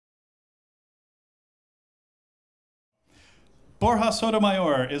Borja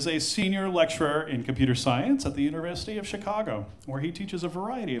Sotomayor is a senior lecturer in computer science at the University of Chicago, where he teaches a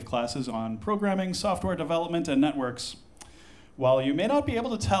variety of classes on programming, software development, and networks. While you may not be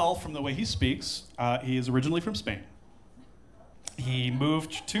able to tell from the way he speaks, he is originally from Spain. He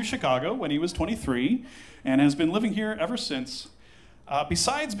moved to Chicago when he was 23 and has been living here ever since.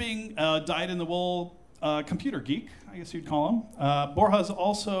 Besides being a dyed-in-the-wool computer geek, I guess you'd call him, Borja is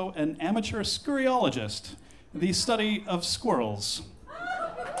also an amateur scurryologist, the study of squirrels,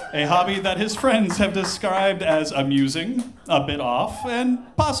 a hobby that his friends have described as amusing, a bit off, and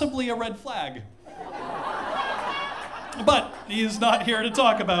possibly a red flag. But he is not here to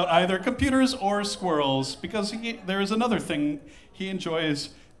talk about either computers or squirrels, because there is another thing he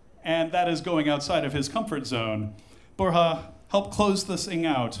enjoys, and that is going outside of his comfort zone. Borja, help close this thing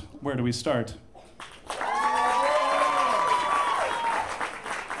out. Where do we start?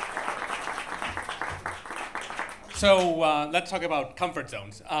 So let's talk about comfort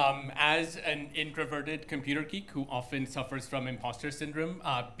zones. As an introverted computer geek who often suffers from imposter syndrome,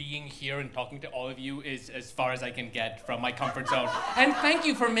 being here and talking to all of you is as far as I can get from my comfort zone. And thank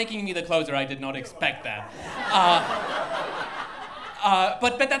you for making me the closer. I did not expect that.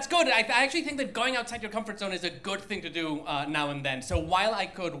 But that's good. I actually think that going outside your comfort zone is a good thing to do now and then. So while I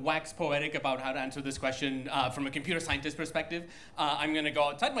could wax poetic about how to answer this question from a computer scientist perspective, I'm going to go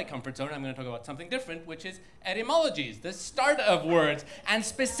outside my comfort zone. I'm going to talk about something different, which is etymologies, the start of words, and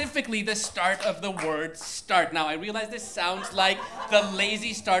specifically the start of the word start. Now, I realize this sounds like the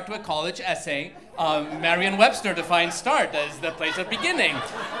lazy start to a college essay. Merriam-Webster defines start as the place of beginning.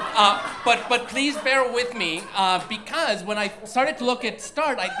 But please bear with me, because when I started to look at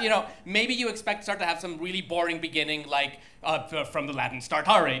start, maybe you expect start to have some really boring beginning, like from the Latin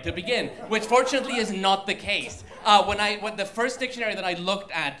startare, to begin, which fortunately is not the case. When the first dictionary that I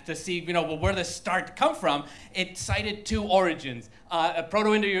looked at to see, where the start come from, it cited two origins: a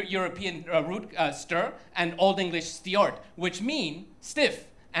Proto-Indo-European root stir and Old English stiort, which mean stiff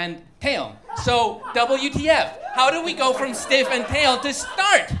and tail. So WTF? How do we go from stiff and tail to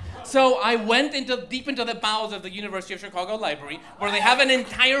start? So I went deep into the bowels of the University of Chicago Library, where they have an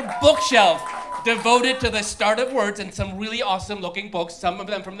entire bookshelf devoted to the start of words and some really awesome looking books, some of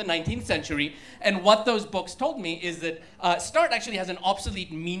them from the 19th century. And what those books told me is that start actually has an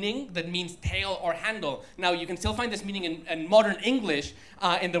obsolete meaning that means tail or handle. Now, you can still find this meaning in modern English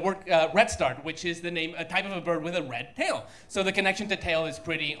in the word redstart, which is a type of a bird with a red tail. So the connection to tail is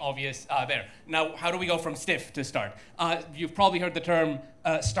pretty obvious there. Now, how do we go from stiff to start? You've probably heard the term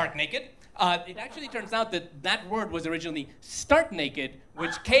start naked. It actually turns out that word was originally start naked,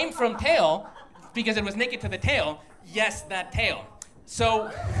 which came from tail because it was naked to the tail. Yes, that tail. So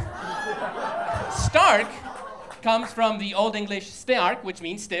stark comes from the Old English steark, which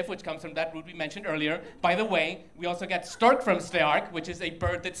means stiff, which comes from that root we mentioned earlier. By the way, we also get stork from steark, which is a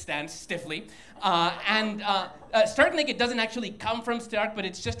bird that stands stiffly. Start naked doesn't actually come from Stark, but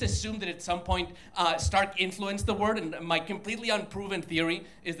it's just assumed that at some point Stark influenced the word, and my completely unproven theory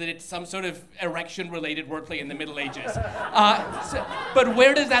is that it's some sort of erection-related wordplay in the Middle Ages. But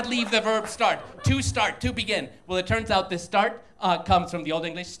where does that leave the verb start? To begin. Well, it turns out this start comes from the Old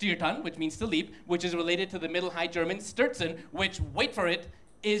English styrtan, which means to leap, which is related to the Middle High German stürzen, which, wait for it,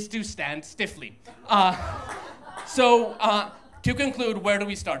 is to stand stiffly. To conclude, where do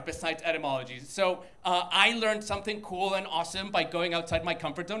we start besides etymologies? So I learned something cool and awesome by going outside my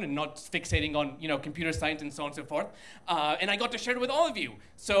comfort zone and not fixating on computer science and so on and so forth. And I got to share it with all of you.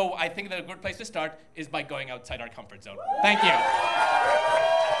 So I think that a good place to start is by going outside our comfort zone. Thank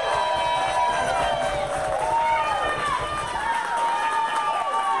you.